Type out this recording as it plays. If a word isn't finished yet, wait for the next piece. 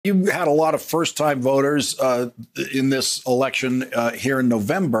You had a lot of first-time voters in this election here in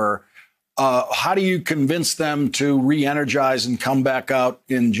November. How do you convince them to re-energize and come back out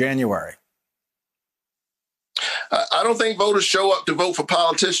in January? I don't think voters show up to vote for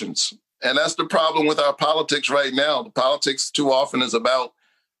politicians. And that's the problem with our politics right now. The politics too often is about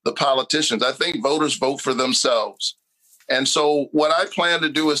the politicians. I think voters vote for themselves. And so what I plan to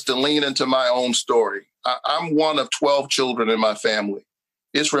do is to lean into my own story. I'm one of 12 children in my family.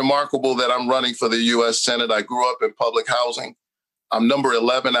 It's remarkable that I'm running for the U.S. Senate. I grew up in public housing. I'm number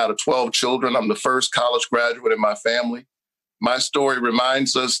 11 out of 12 children. I'm the first college graduate in my family. My story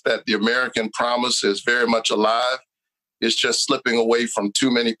reminds us that the American promise is very much alive. It's just slipping away from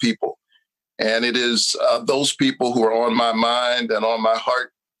too many people. And it is those people who are on my mind and on my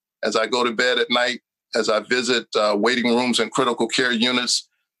heart as I go to bed at night, as I visit waiting rooms and critical care units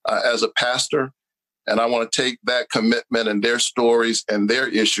as a pastor. And I want to take that commitment and their stories and their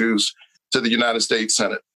issues to the United States Senate.